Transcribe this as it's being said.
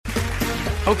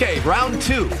Okay, round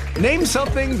two. Name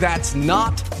something that's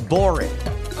not boring.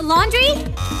 A laundry?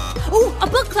 Ooh, a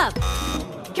book club.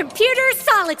 Computer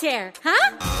solitaire,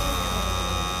 huh?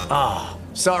 Ah,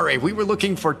 sorry, we were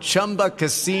looking for Chumba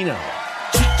Casino.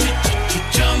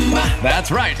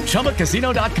 That's right,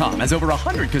 ChumbaCasino.com has over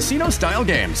 100 casino-style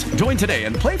games. Join today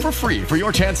and play for free for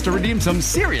your chance to redeem some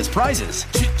serious prizes.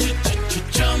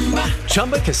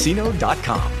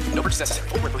 ChumbaCasino.com. No purchase necessary.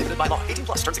 Void where prohibited by law. 18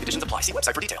 plus terms and conditions apply. See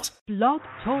website for details. Blog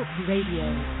Talk Radio.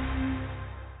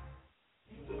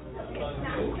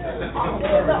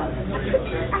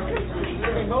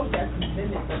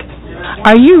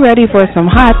 Are you ready for some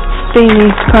hot, steamy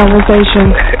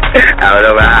conversation? I don't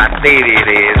know how steamy it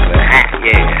is, but hot,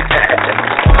 yeah.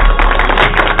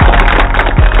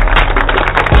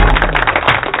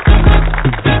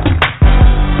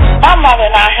 My mother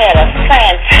and I had a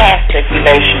fantastic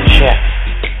relationship.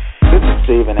 This is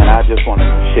Steven, and I just wanted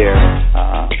to share.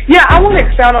 I want to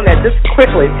expound on that just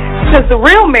quickly, because the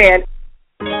real man.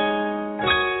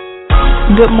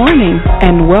 Good morning,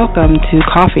 and welcome to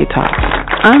Coffee Talk.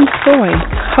 I'm Soy,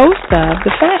 host of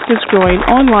the fastest-growing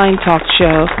online talk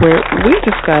show where we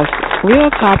discuss real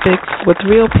topics with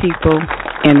real people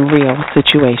in real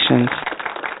situations.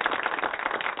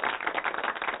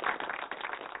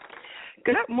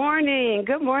 Good morning,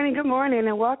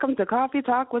 and welcome to Coffee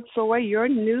Talk with Soy, your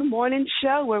new morning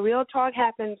show where real talk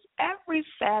happens every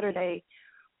Saturday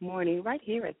morning right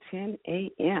here at 10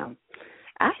 a.m.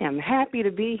 I am happy to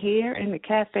be here in the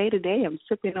cafe today. I'm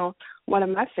sipping on one of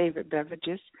my favorite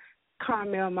beverages,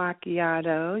 caramel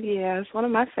macchiato. Yeah, it's one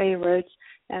of my favorites,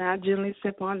 and I generally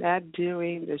sip on that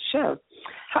during the show.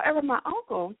 However, my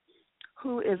uncle,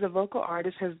 who is a vocal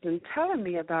artist, has been telling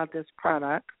me about this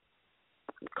product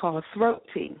called throat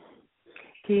tea.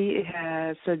 He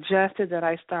has suggested that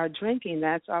I start drinking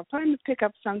that, so I'm planning to pick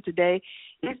up some today.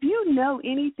 If you know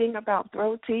anything about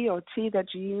throat tea or tea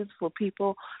that you use for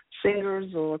people,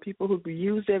 singers or people who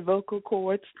use their vocal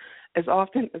cords as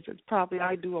often as it's probably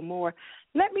I do or more,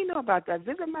 let me know about that.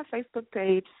 Visit my Facebook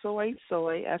page, Soy,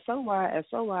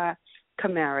 S-O-Y,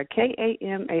 Kamara,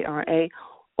 Kamara,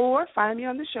 or find me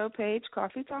on the show page,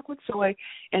 Coffee Talk with Soy,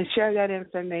 and share that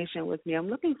information with me. I'm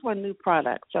looking for a new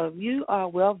product, so if you are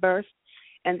well-versed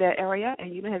in that area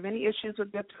and you don't have any issues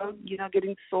with your throat,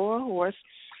 getting sore or hoarse,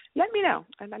 let me know.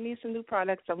 And I need some new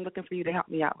products, so I'm looking for you to help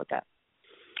me out with that.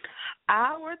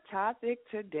 Our topic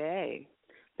today,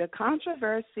 the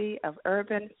controversy of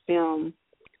urban film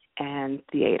and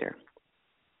theater.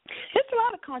 There's a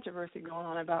lot of controversy going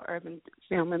on about urban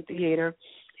film and theater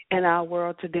in our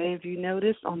world today, if you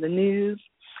notice on the news,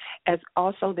 as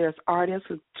also there's artists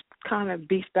who kind of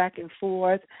beef back and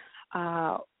forth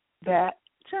that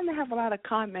tend to have a lot of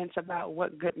comments about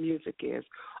what good music is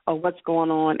or what's going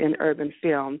on in urban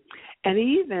film, and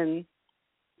even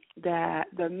that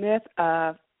the myth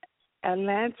of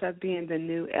Atlanta being the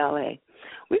new LA.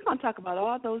 We're going to talk about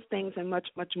all those things and much,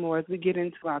 much more as we get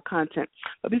into our content.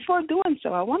 But before doing so,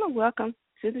 I want to welcome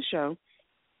to the show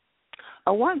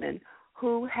a woman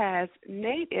who has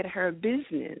made it her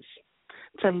business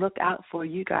to look out for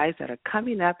you guys that are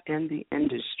coming up in the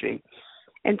industry.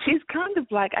 And she's kind of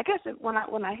like, I guess when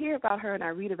I hear about her and I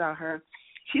read about her,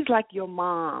 she's like your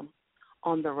mom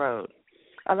on the road.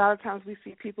 A lot of times we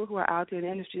see people who are out there in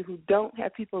the industry who don't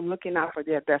have people looking out for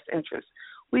their best interests.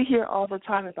 We hear all the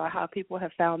time about how people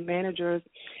have found managers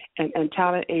and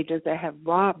talent agents that have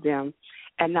robbed them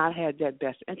and not had their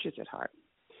best interests at heart.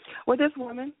 Well, this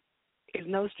woman is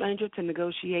no stranger to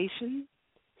negotiation.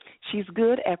 She's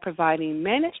good at providing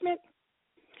management.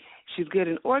 She's good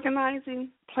in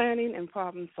organizing, planning, and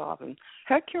problem solving.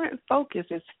 Her current focus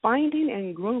is finding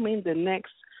and grooming the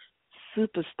next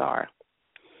superstar.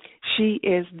 She's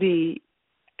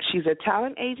a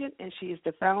talent agent, and she is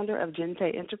the founder of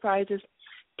Jente Enterprises.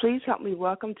 Please help me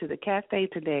welcome to the cafe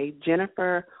today,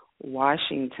 Jennifer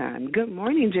Washington. Good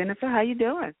morning, Jennifer. How you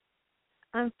doing?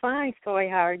 I'm fine, Soy.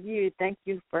 How are you? Thank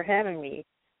you for having me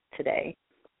today.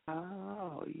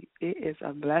 Oh, it is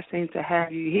a blessing to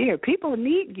have you here. People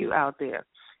need you out there,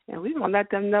 and we're going to let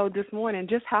them know this morning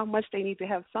just how much they need to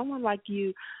have someone like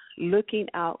you looking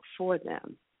out for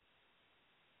them.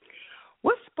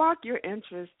 What sparked your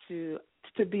interest to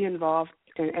be involved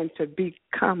and to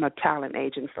become a talent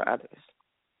agent for others?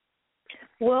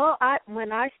 Well,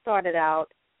 when I started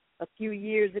out a few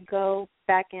years ago,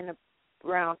 back in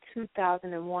around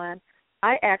 2001,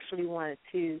 I actually wanted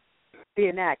to be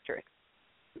an actress.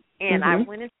 And I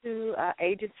went into an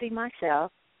agency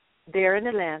myself there in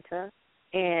Atlanta,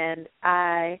 and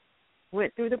I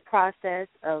went through the process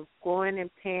of going and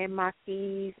paying my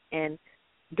fees and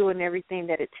doing everything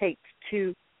that it takes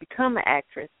to become an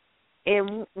actress.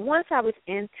 And once I was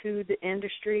into the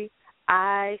industry,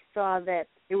 I saw that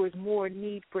there was more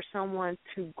need for someone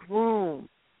to groom.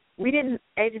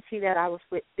 Agency that I was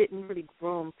with didn't really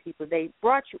groom people. They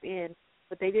brought you in,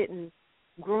 but they didn't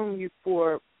groom you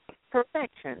for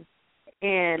perfection.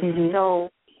 And so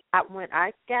when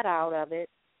I got out of it,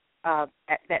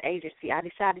 at that agency, I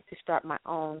decided to start my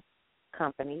own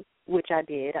company, which I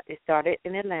did. It started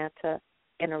in Atlanta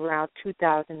in around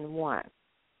 2001.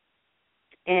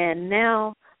 And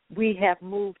now we have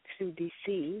moved to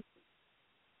D.C.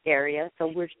 area, so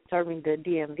we're serving the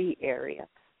DMV area.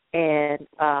 And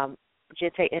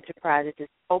Jente Enterprises is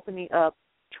opening up,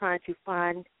 trying to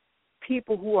find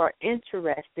people who are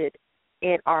interested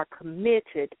and are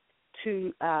committed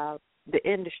to the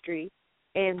industry,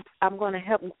 and I'm going to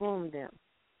help groom them.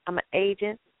 I'm an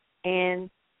agent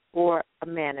or a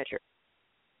manager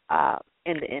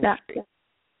in the industry.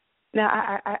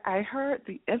 Now I heard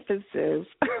the emphasis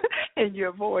in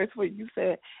your voice when you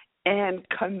said,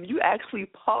 you actually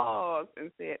paused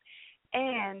and said,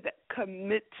 and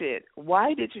committed.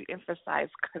 Why did you emphasize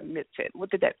committed? What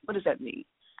does that mean?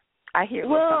 I hear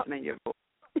something in your voice.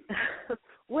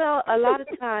 Well, a lot of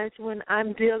times when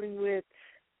I'm dealing with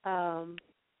a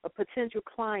potential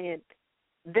client,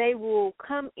 they will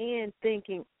come in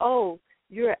thinking, oh,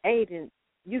 you're an agent,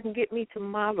 you can get me to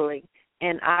modeling.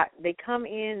 And they come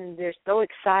in and they're so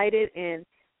excited, and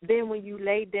then when you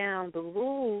lay down the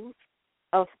rules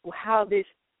of how this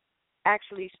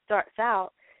actually starts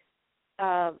out,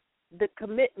 the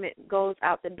commitment goes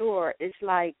out the door. It's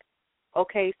like,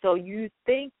 okay, so you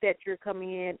think that you're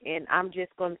coming in and I'm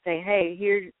just going to say, hey,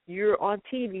 here, you're on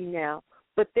TV now.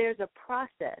 But there's a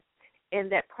process,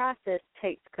 and that process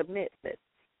takes commitment,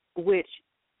 which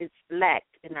is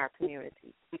lacked in our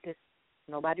community because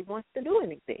nobody wants to do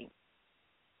anything.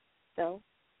 So,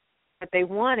 but they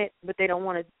want it, but they don't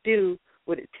want to do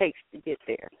what it takes to get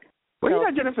there. Well,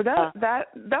 Jennifer,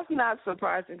 that's not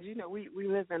surprising because, we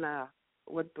live in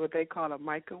what they call a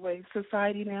microwave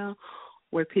society now,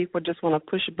 where people just want to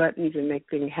push buttons and make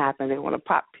things happen. They want to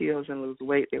pop pills and lose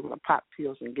weight. They want to pop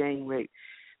pills and gain weight.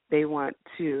 They want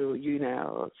to,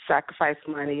 sacrifice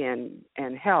money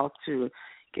and health to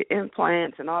get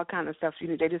implants and all kind of stuff.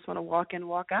 They just want to walk in,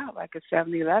 walk out like a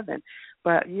 7-Eleven.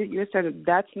 But you said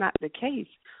that's not the case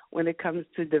when it comes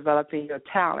to developing your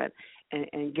talent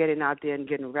and getting out there and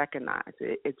getting recognized.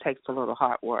 It takes a little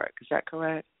hard work. Is that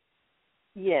correct?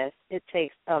 Yes, it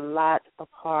takes a lot of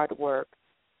hard work.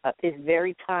 It's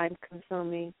very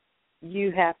time-consuming.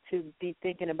 You have to be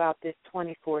thinking about this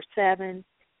 24/7.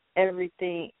 Every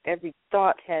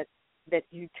thought that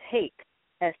you take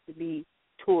has to be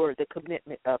toward the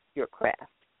commitment of your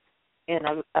craft.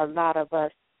 And a lot of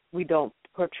us, we don't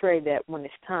portray that when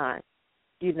it's time.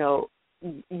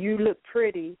 You look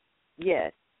pretty,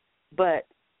 yes, but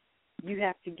you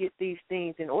have to get these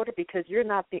things in order because you're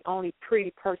not the only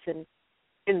pretty person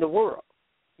in the world.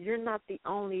 You're not the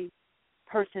only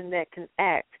person that can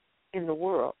act in the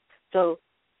world. So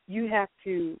you have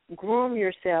to groom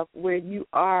yourself where you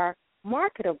are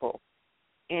marketable,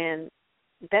 and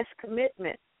that's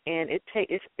commitment. And it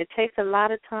takes a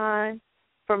lot of time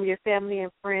from your family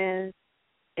and friends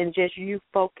and just you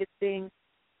focusing,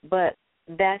 but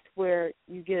that's where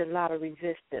you get a lot of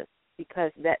resistance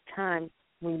because that time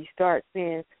when you start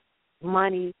seeing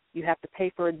money, you have to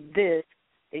pay for this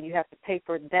and you have to pay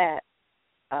for that,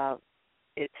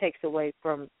 it takes away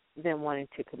from them wanting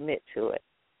to commit to it,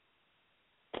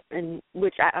 and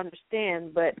which I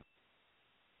understand, but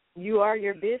you are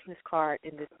your business card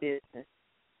in this business.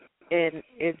 And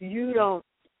if you don't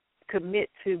commit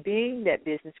to being that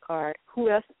business card, who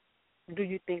else do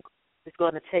you think is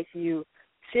going to take you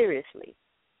seriously?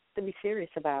 To be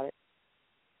serious about it.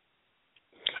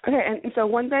 Okay, and so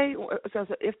one day, so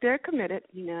if they're committed,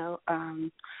 and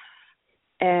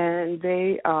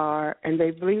they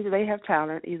believe that they have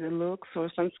talent, either looks or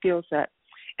some skill set,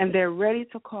 and they're ready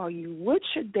to call you, what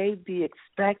should they be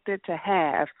expected to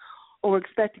have or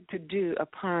expected to do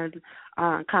upon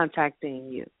contacting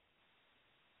you?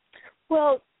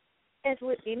 Well, as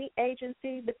with any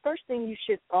agency, the first thing you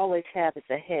should always have is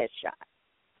a headshot.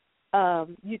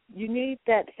 You need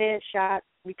that headshot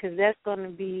because that's going to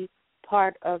be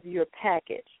part of your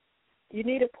package. You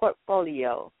need a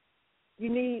portfolio. You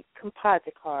need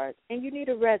composite cards, and you need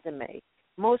a resume.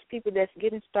 Most people that's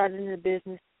getting started in the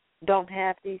business don't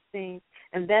have these things,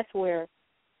 and that's where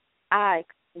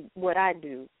what I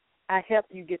do, I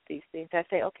help you get these things. I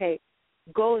say, okay,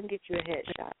 go and get you a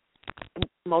headshot.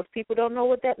 Most people don't know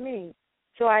what that means,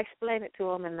 so I explain it to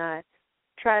them, and I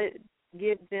try to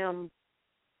give them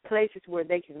places where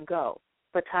they can go,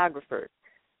 photographers,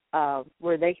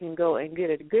 where they can go and get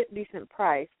a good, decent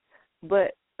price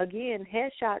But again,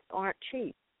 headshots aren't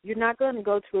cheap. You're not going to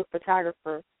go to a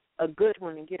photographer, a good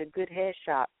one, and get a good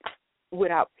headshot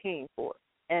without paying for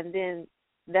it. And then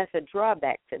that's a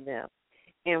drawback to them.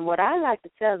 And what I like to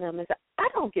tell them is I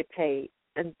don't get paid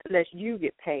unless you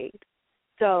get paid.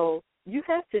 So you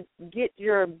have to get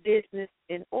your business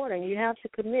in order, and you have to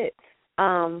commit.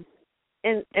 And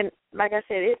like I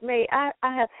said, I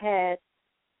have had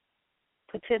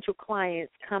potential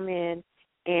clients come in,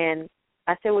 and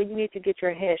I said, well, you need to get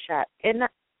your headshot. And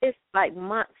it's like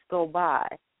months go by,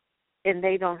 and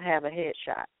they don't have a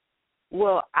headshot.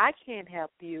 Well, I can't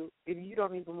help you if you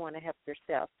don't even want to help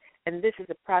yourself. And this is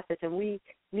a process, and we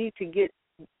need to get,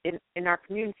 in our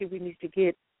community, we need to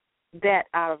get that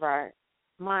out of our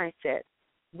mindset.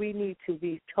 We need to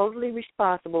be totally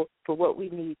responsible for what we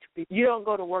need to be. You don't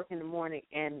go to work in the morning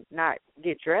and not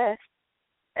get dressed.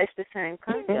 It's the same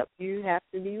concept. Mm-hmm. You have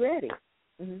to be ready.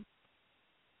 Mm-hmm.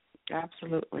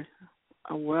 Absolutely.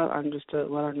 Well understood.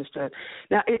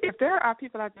 Now, if there are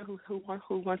people out there who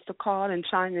wants to call and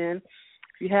chime in,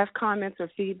 if you have comments or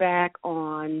feedback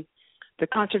on the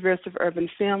controversy of urban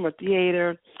film or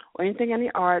theater or anything in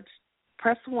the arts,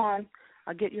 press 1.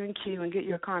 I'll get you in queue and get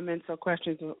your comments or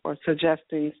questions or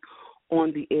suggestions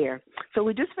on the air. So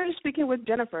we just finished speaking with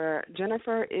Jennifer.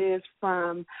 Jennifer is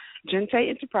from Jente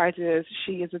Enterprises.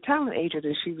 She is a talent agent,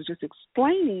 and she was just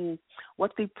explaining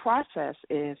what the process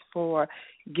is for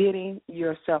getting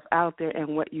yourself out there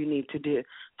and what you need to do.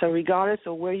 So regardless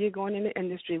of where you're going in the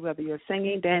industry, whether you're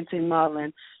singing, dancing,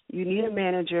 modeling, you need a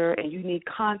manager and you need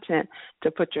content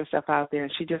to put yourself out there.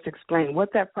 And she just explained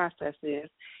what that process is.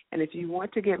 And if you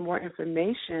want to get more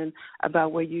information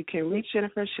about where you can reach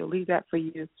Jennifer, she'll leave that for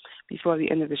you before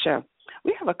the end of the show.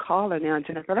 We have a caller now,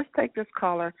 Jennifer. Let's take this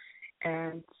caller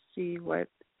and see what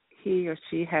he or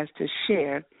she has to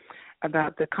share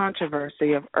about the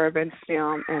controversy of urban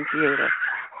film and theater.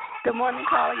 Good morning,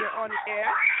 caller. You're on the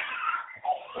air.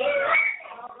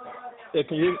 Yeah,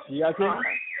 can you guys hear me?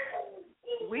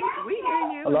 We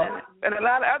hear you. Hello? And a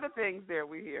lot of other things there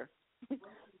we hear.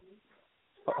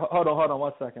 Hold on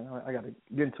 1 second. I got to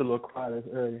get into a little quiet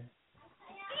earlier.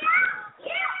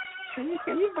 Can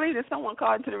you believe that someone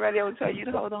called into the radio and tell you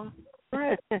to hold on?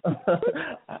 I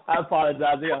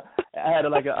apologize. Yeah, I had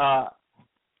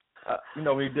when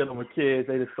you're dealing with kids,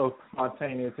 they just so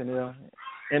spontaneous and they'll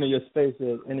enter your space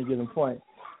at any given point.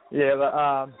 Yeah,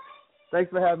 but thanks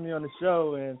for having me on the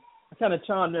show. And I kind of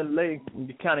chimed in late and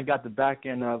you kind of got the back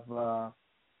end of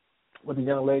what the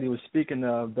young lady was speaking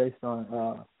of based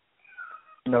on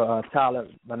talent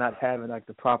by not having like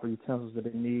the proper utensils that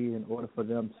they need in order for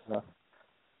them to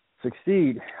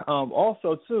succeed.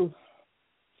 Also, too,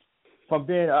 from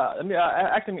being, let me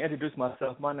actually introduce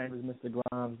myself. My name is Mr.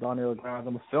 Grimes, Donnell Grimes.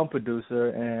 I'm a film producer,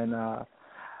 and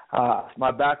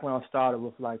my background started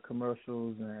with like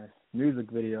commercials and music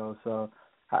videos. So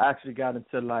I actually got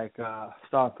into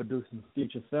started producing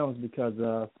feature films because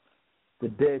of the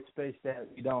dead space that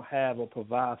we don't have or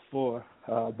provide for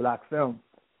black film.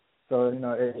 So,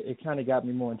 it kind of got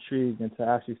me more intrigued into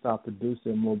actually start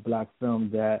producing more black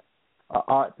films that are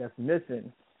art that's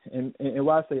missing. And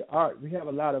while I say art, we have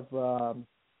a lot of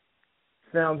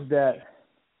films that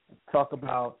talk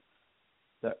about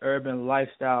the urban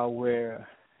lifestyle where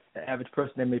the average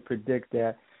person, they may predict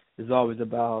that is always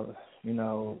about,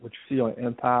 what you see on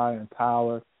Empire and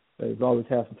Power. There's always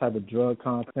have some type of drug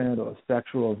content or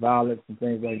sexual or violence and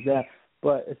things like that.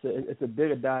 But it's a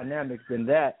bigger dynamic than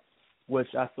that,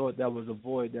 which I thought that was a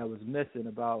void that was missing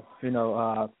about,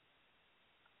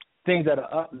 things that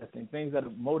are uplifting, things that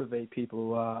motivate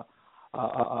people,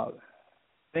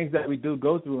 things that we do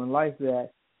go through in life that,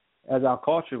 as our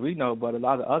culture, we know, but a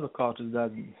lot of other cultures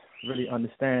doesn't really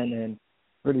understand and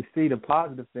really see the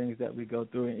positive things that we go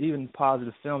through, and even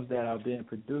positive films that are being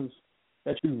produced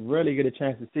that you really get a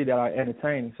chance to see that are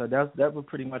entertaining. So that would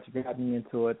pretty much got me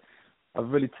into it,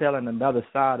 of really telling another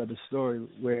side of the story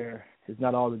where it's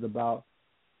not always about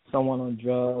someone on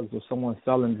drugs or someone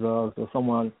selling drugs or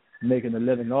someone making a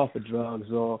living off of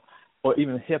drugs or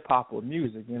even hip-hop or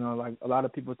music. Like a lot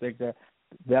of people think that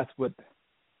that's what,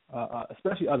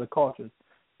 especially other cultures,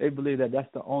 they believe that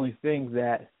that's the only thing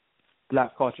that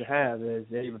black culture has, is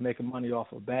they're either making money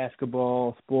off of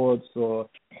basketball, sports, or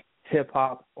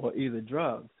hip-hop, or either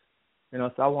drugs.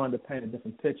 So I wanted to paint a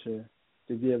different picture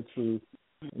to give to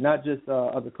not just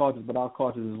other cultures, but our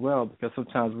cultures as well, because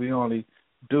sometimes we only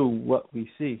do what we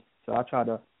see. So I try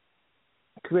to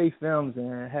create films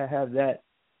and have that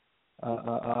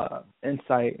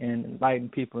insight and enlighten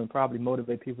people and probably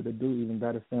motivate people to do even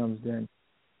better films than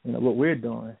what we're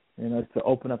doing. To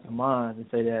open up the minds and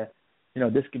say that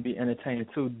this could be entertaining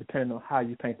too, depending on how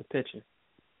you paint the picture.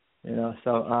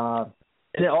 So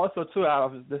And then also, too, I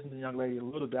was listening to the young lady a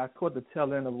little bit. I caught the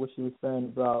tail end of what she was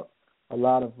saying about a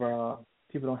lot of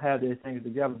people don't have their things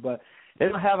together, but they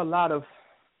don't have a lot of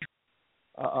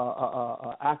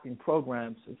acting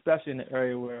programs, especially in the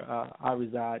area where I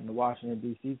reside in the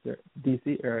Washington,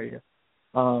 D.C. area.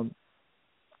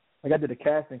 Like I did a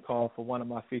casting call for one of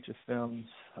my feature films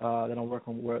that I'm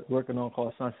working on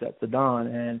called Sunset to Dawn,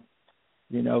 and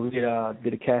we did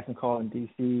a casting call in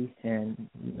D.C. and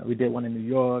we did one in New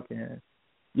York, and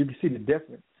you can see the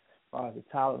difference as far as the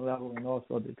talent level and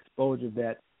also the exposure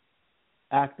that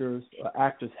actors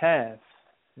have.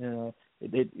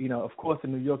 Of course,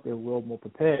 in New York they're well more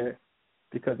prepared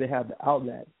because they have the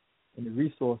outlet and the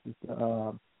resources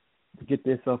to get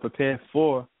themselves prepared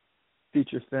for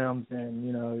feature films,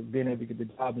 and being able to get the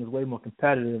job is way more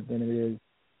competitive than it is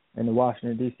in the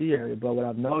Washington D.C. area. But what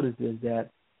I've noticed is that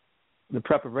the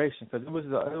preparation, because it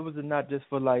was not just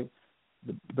for like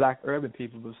the black urban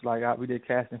people, it was like we did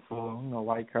casting for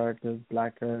white characters,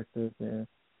 black characters, and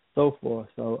so forth.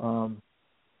 So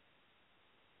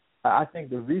I think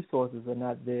the resources are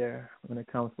not there when it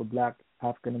comes to black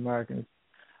African Americans.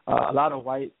 A lot of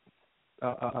white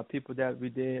people that we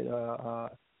did,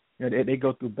 they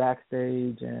go through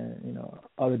Backstage and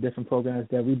other different programs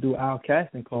that we do our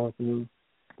casting calls through,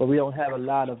 but we don't have a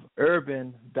lot of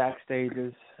urban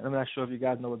Backstages. I'm not sure if you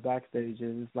guys know what Backstage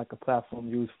is. It's like a platform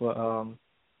used for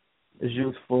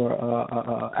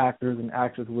actors and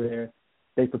actors where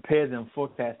they prepare them for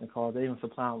casting calls. They even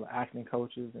supply them with acting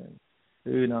coaches and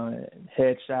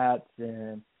headshots,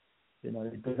 and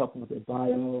they help them with their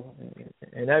bio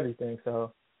and everything.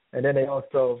 So, and then they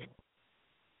also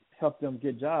help them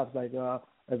get jobs. Like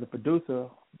as a producer,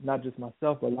 not just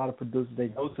myself, but a lot of producers, they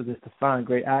go to this to find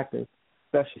great actors,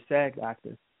 especially SAG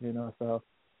actors. So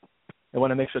they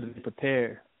want to make sure that they're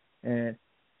prepared, and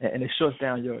it shuts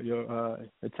down your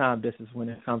time distance when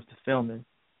it comes to filming.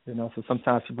 So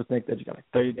sometimes people think that you got like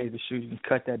 30 days to shoot. You can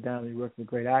cut that down and you work with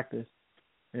great actors,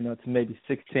 to maybe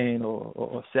 16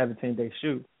 or 17-day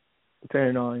shoot,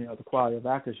 depending on the quality of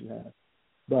actors you have.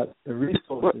 But the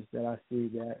resources that I see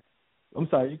that, I'm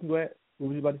sorry, you can go ahead. What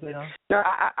were you about to say now? No,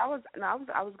 I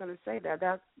was going to say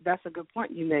that's a good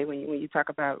point you made when you talk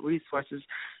about resources.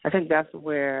 I think that's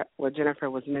where what Jennifer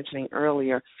was mentioning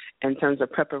earlier in terms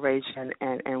of preparation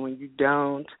and when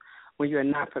you're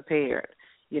not prepared,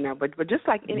 But just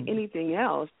like anything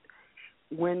else,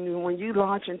 when you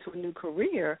launch into a new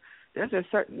career, there's a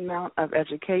certain amount of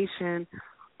education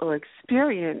or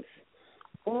experience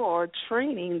or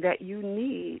training that you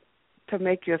need to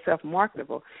make yourself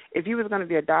marketable. If you was going to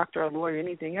be a doctor, a lawyer,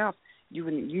 anything else,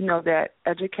 you know that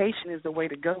education is the way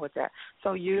to go with that.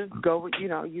 So you go,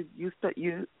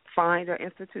 you find an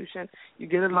institution, you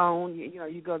get a loan,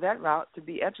 you go that route to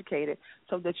be educated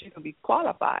so that you can be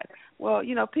qualified. Well,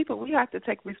 people, we have to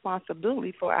take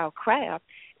responsibility for our craft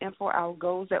and for our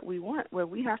goals that we want, where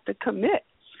we have to commit.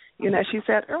 As she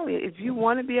said earlier, if you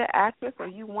want to be an actress or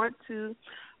you want to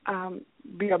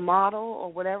be a model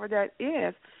or whatever that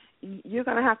is, you're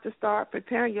going to have to start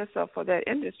preparing yourself for that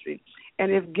industry.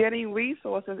 And if getting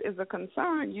resources is a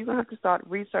concern, you're going to have to start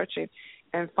researching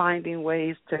and finding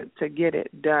ways to get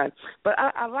it done. But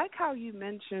I like how you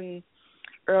mentioned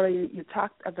earlier, you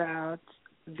talked about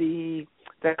the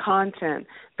content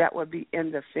that would be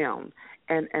in the film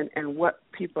and what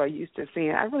people are used to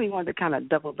seeing. I really wanted to kind of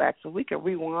double back so we could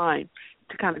rewind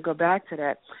to kind of go back to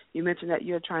that. You mentioned that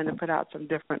you're trying to put out some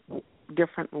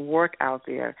different work out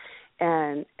there.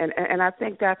 And I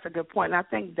think that's a good point. And I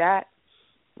think that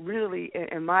really,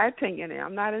 in my opinion, and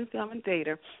I'm not in film and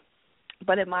theater,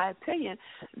 but in my opinion,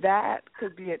 that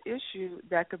could be an issue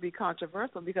that could be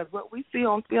controversial because what we see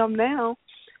on film now,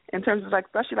 in terms of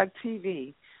especially like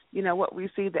TV, what we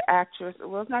see the actress,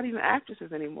 well, it's not even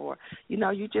actresses anymore.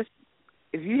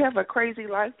 If you have a crazy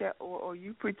life or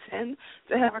you pretend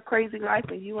to have a crazy life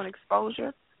and you want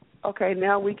exposure, okay,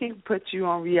 now we can put you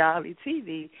on reality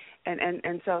TV.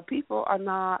 And so people are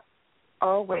not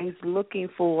always looking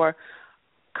for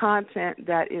content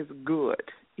that is good,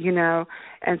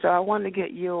 And so I wanted to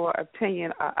get your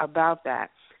opinion about that,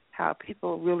 how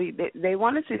people really, they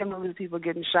want to see the movies of people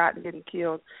getting shot and getting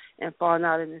killed and falling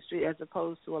out in the street as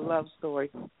opposed to a love story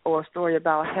or a story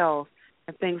about health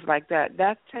and things like that.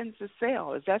 That tends to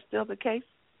sell. Is that still the case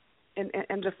in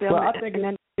the film and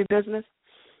industry business?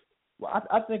 Well,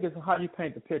 I think it's how you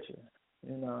paint the picture.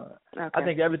 Okay. I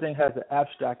think everything has an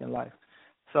abstract in life.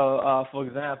 So, for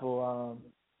example,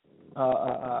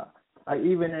 I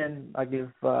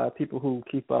give people who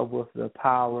keep up with the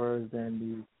powers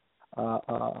and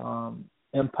the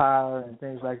empire and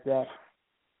things like that.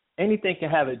 Anything can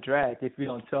have a drag if you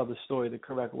don't tell the story the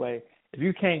correct way. if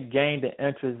you can't gain the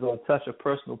interest or touch a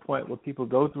personal point what people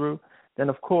go through, then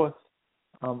of course,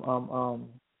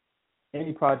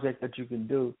 any project that you can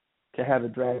do can have a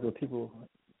drag where people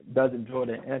doesn't draw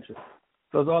their interest.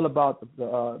 So it's all about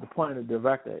the point of the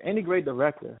director. Any great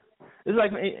director, it's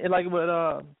like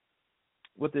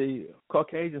with the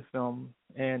Caucasian film,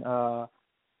 and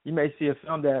you may see a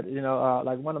film that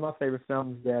like one of my favorite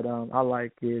films that I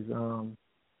like is a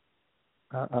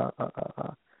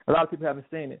lot of people haven't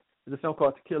seen it. There's a film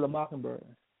called To Kill a Mockingbird.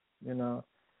 It's a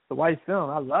white film.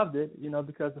 I loved it,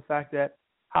 because the fact that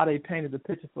how they painted the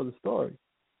picture for the story.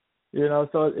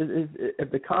 So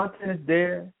if the content is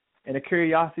there and the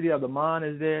curiosity of the mind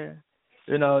is there,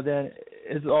 then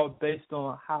it's all based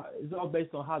on how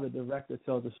the director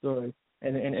tells the story.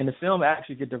 And the film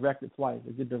actually get directed twice.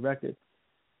 It get directed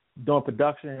during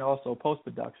production and also post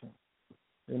production.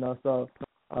 So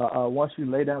once you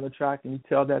lay down the track and you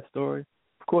tell that story,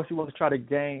 of course you want to try to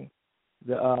gain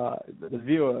the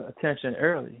viewer attention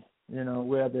early.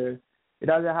 Where it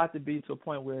doesn't have to be to a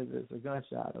point where there's a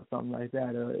gunshot or something like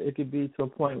that. Or it could be to a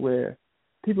point where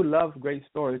people love great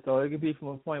stories. So it could be from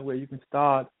a point where you can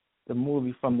start the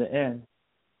movie from the end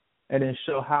and then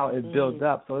show how it builds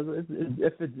up. So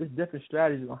it's different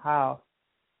strategies on how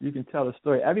you can tell a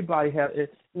story. Everybody has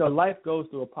it. Life goes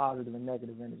through a positive and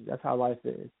negative energy. That's how life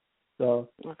is. So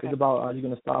It's about, are you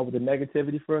going to start with the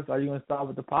negativity first, or are you going to start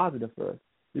with the positive first?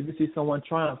 You can see someone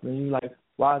triumph, and you're like,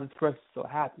 why is this person so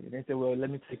happy? And they say, well,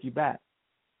 let me take you back.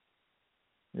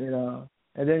 And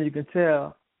then you can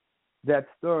tell that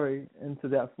story into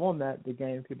that format to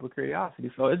gain people curiosity.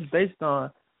 So it's based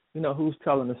on, who's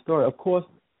telling the story. Of course,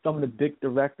 some of the big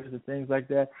directors and things like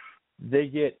that, they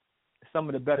get some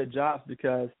of the better jobs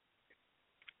because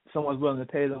someone's willing to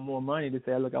pay them more money to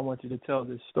say, look, I want you to tell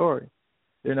this story.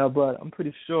 But I'm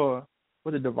pretty sure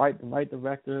with the right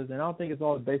directors, and I don't think it's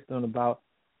all based on about,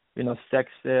 sex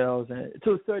sales, and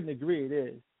to a certain degree it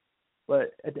is.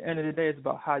 But at the end of the day, it's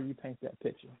about how you paint that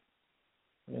picture.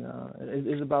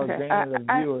 It's about gaining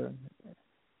a viewer.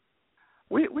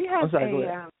 We have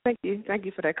thank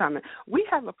you for that comment. We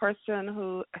have a person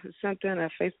who sent in a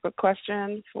Facebook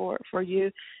question for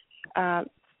you.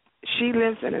 She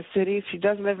lives in a city. She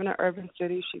doesn't live in an urban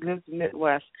city. She lives in the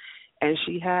Midwest, and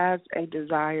she has a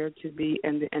desire to be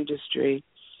in the industry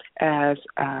as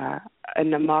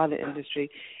in the modeling industry.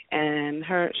 And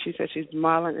she says she's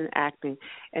modeling and acting,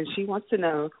 and she wants to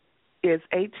know, is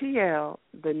ATL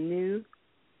the new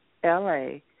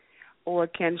LA, or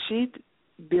can she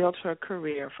build her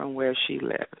career from where she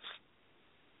lives?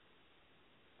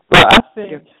 Well, I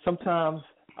think sometimes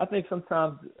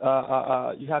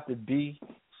you have to be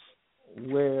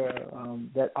where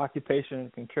that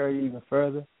occupation can carry you even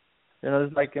further.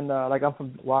 It's like I'm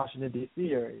from the Washington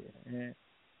D.C. area, and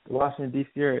the Washington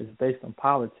D.C. area is based on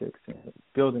politics and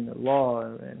building the law,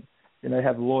 and they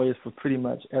have lawyers for pretty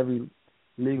much every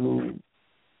legal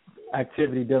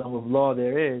activity dealing with law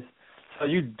there is. So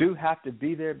you do have to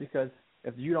be there, because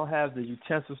if you don't have the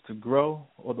utensils to grow,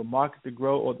 or the market to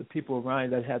grow, or the people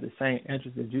around you that have the same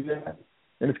interests as you have,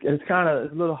 then it's a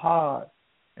little hard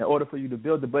in order for you to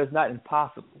build it, but it's not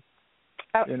impossible.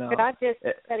 Could I just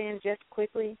cut in just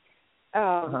quickly?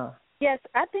 Yes,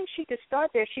 I think she could start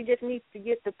there. She just needs to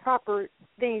get the proper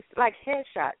things, like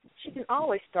headshots. She can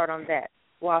always start on that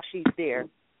while she's there.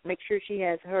 Make sure she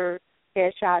has her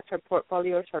headshots, her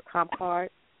portfolios, her comp card,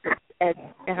 and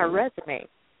her resume.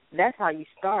 That's how you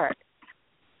start.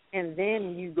 And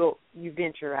then you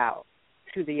venture out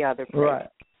to the other place. Right.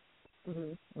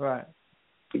 Mm-hmm. Right.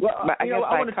 Well, I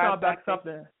want to talk about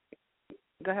something.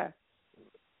 Go ahead.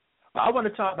 I want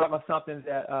to talk about something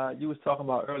that you was talking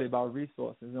about earlier about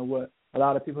resources and what a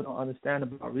lot of people don't understand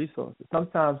about resources.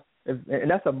 Sometimes, and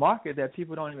that's a market that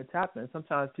people don't even tap in.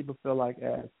 Sometimes people feel like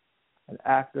as an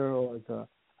actor or as a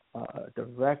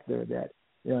director that,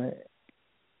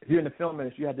 if you're in the film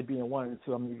industry, you have to be in one of the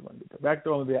two. I mean, you want to be a director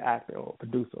or be an actor or a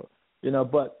producer,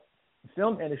 But the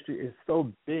film industry is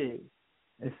so big.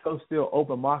 It's so still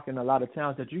open market in a lot of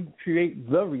towns that you create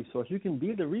the resource. You can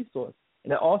be the resource.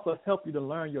 And it also helps you to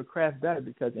learn your craft better,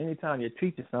 because anytime you're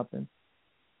teaching something,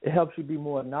 it helps you be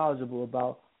more knowledgeable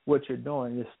about what you're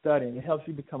doing. You're studying. It helps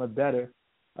you become a better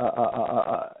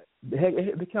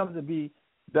it becomes to be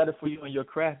better for you in your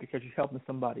craft because you're helping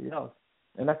somebody else.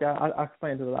 And like I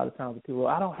explain to a lot of times to people,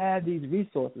 I don't have these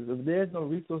resources. If there's no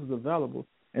resources available,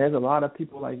 and there's a lot of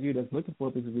people like you that's looking for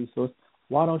this resource,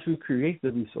 why don't you create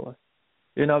the resource?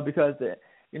 Because the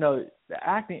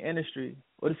acting industry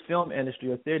or this film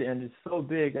industry or theater industry is so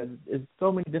big, that there's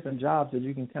so many different jobs that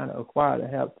you can kind of acquire to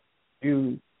help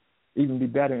you even be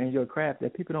better in your craft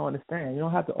that people don't understand. You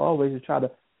don't have to always just try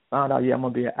to find out, I'm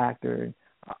going to be an actor and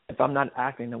if I'm not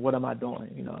acting, then what am I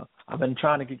doing? You know, I've been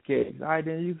trying to get gigs. All right,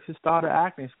 then you should start an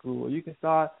acting school. Or you can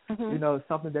start, you know,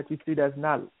 something that you see that's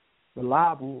not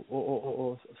reliable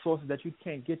or sources that you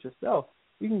can't get yourself.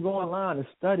 You can go online and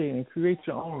study and create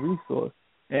your own resource.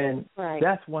 And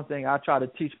that's one thing I try to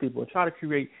teach people. Try to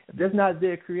create. If there's not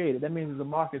there, create it. That means there's a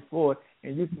market for it,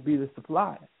 and you can be the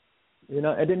supplier. You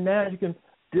know, and then now you can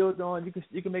build on.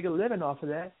 You can make a living off of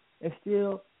that and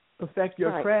still perfect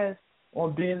your craft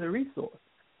on being the resource.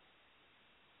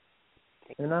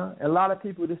 You know, and a lot of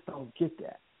people just don't get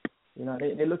that. You know,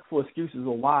 they look for excuses of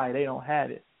why they don't have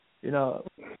it. You know,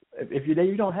 if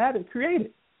you don't have it, create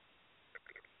it.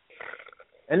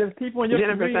 And if people in your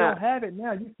community don't have it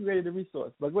now, you created the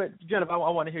resource. But go ahead, Jennifer, I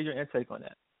want to hear your intake on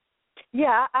that.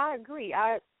 Yeah, I agree.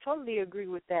 I totally agree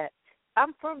with that.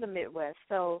 I'm from the Midwest,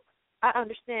 so I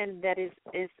understand that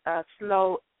it's a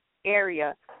slow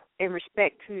area in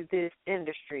respect to this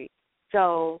industry.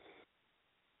 So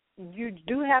you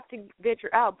do have to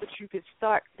venture out, but you could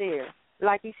start there.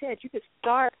 Like you said, you could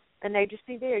start an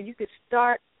agency there. You could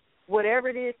start whatever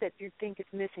it is that you think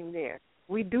is missing there.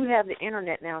 We do have the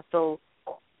internet now, so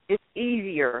it's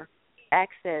easier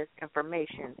access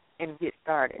information and get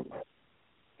started.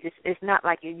 It's not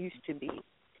like it used to be,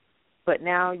 but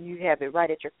now you have it right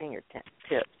at your fingertips.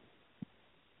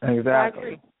 Exactly. I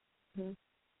agree.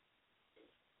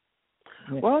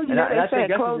 Well, you know, they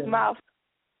said closed mouth.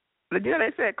 But you know,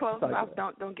 they said closed mouth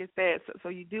don't get fed. So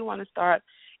you do want to start.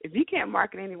 If you can't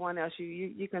market anyone else,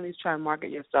 you can at least try and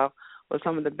market yourself with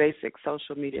some of the basic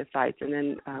social media sites. And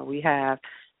then we have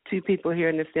two people here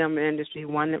in the film industry,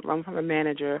 one from a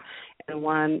manager and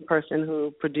one person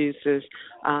who produces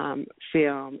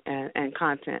film and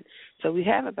content. So we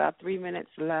have about 3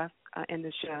 minutes left in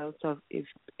the show. So if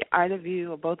either of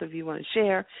you or both of you want to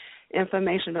share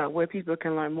information about where people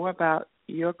can learn more about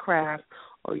your craft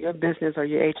or your business or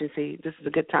your agency, this is a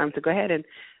good time to go ahead and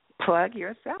plug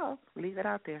yourself. Leave it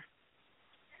out there.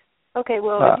 Okay,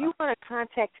 well, if you want to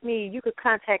contact me, you could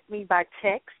contact me by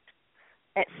text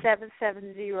at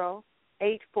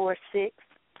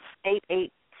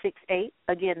 770-846-8868.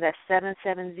 Again, that's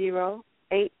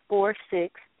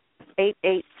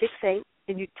 770-846-8868.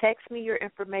 And you text me your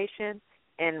information,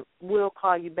 and we'll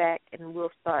call you back, and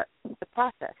we'll start the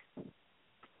process.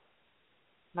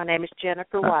 My name is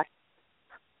Jennifer Watson.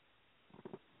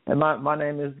 And my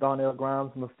name is Darnell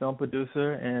Grimes. I'm a film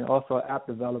producer and also an app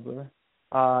developer.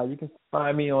 You can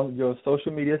find me on your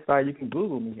social media site. You can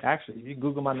Google me, actually. If you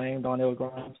Google my name, Darnell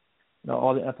Grimes, you know,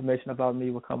 all the information about me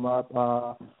will come up.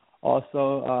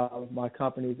 Also, my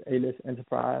company is A-List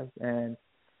Enterprise, and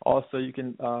also you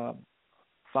can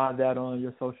find that on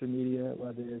your social media,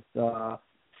 whether it's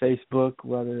Facebook,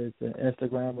 whether it's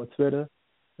Instagram or Twitter.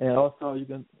 And also you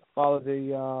can follow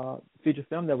the feature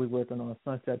film that we're working on,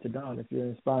 Sunset to Dawn. If you're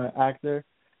an inspiring actor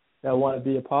that want to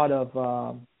be a part of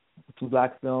some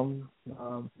black film,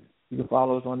 you can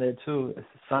follow us on there too. It's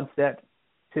Sunset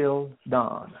Till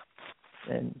Dawn.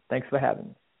 And thanks for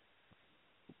having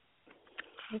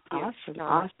me.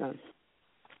 Awesome.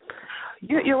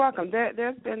 You're welcome.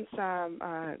 There's been some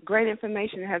great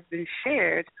information that has been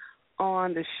shared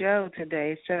on the show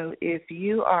today. So if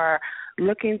you are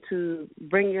looking to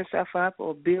bring yourself up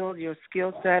or build your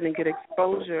skill set and get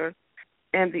exposure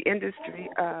in the industry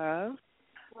of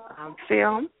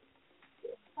film,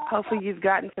 hopefully you've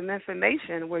gotten some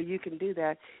information where you can do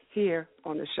that here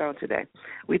on the show today.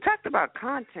 We talked about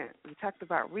content. We talked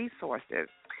about resources.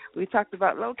 We talked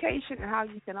about location and how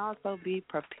you can also be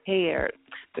prepared.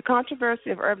 The controversy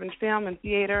of urban film and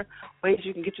theater, ways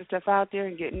you can get yourself out there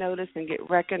and get noticed and get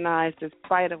recognized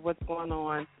despite of what's going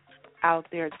on out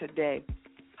there today.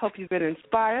 Hope you've been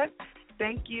inspired.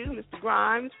 Thank you, Mr.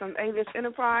 Grimes from A-List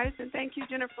Enterprise, and thank you,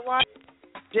 Jennifer Watts,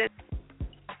 Jente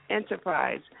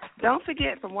Enterprise. Don't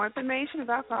forget, for more information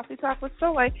about Coffee Talk with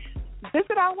Soy,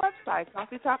 visit our website,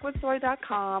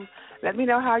 coffeetalkwithsoy.com. Let me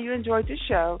know how you enjoyed the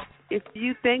show. If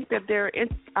you think that there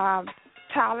are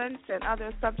talents and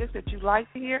other subjects that you'd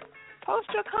like to hear, post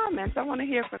your comments. I want to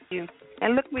hear from you.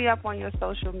 And look me up on your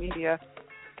social media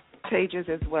pages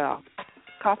as well.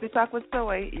 Coffee Talk with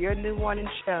Soy, your new morning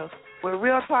show, where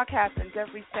real talk happens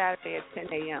every Saturday at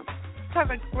 10 a.m.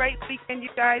 Have a great weekend, you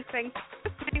guys. Thanks for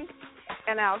listening.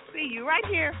 And I'll see you right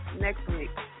here next week.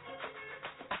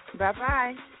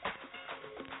 Bye-bye.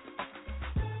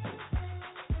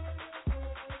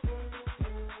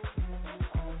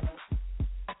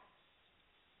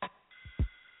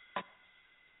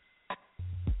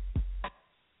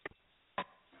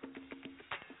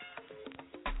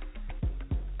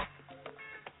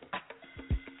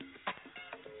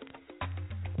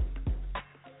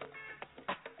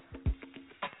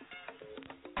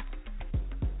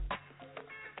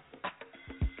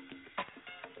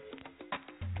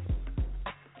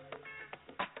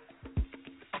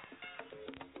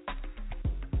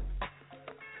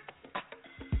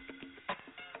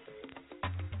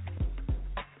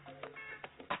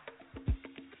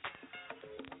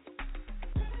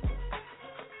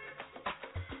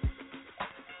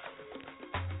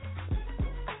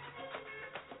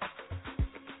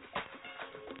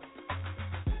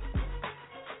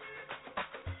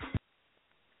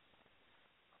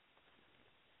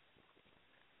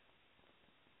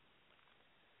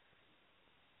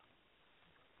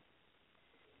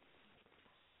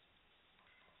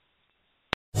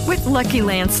 With Lucky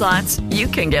Land Slots, you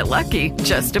can get lucky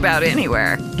just about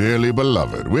anywhere. Dearly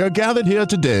beloved, we are gathered here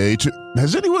today to...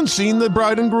 Has anyone seen the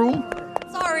bride and groom?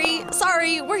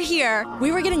 Sorry, we're here.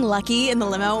 We were getting lucky in the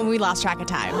limo and we lost track of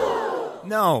time.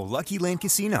 No, Lucky Land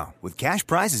Casino, with cash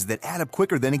prizes that add up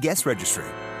quicker than a guest registry.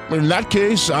 In that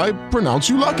case, I pronounce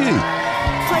you lucky.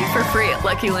 Play for free at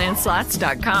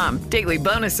LuckyLandSlots.com. Daily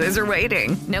bonuses are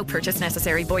waiting. No purchase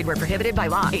necessary. Void where prohibited by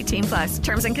law. 18+.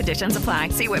 Terms and conditions apply.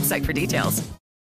 See website for details.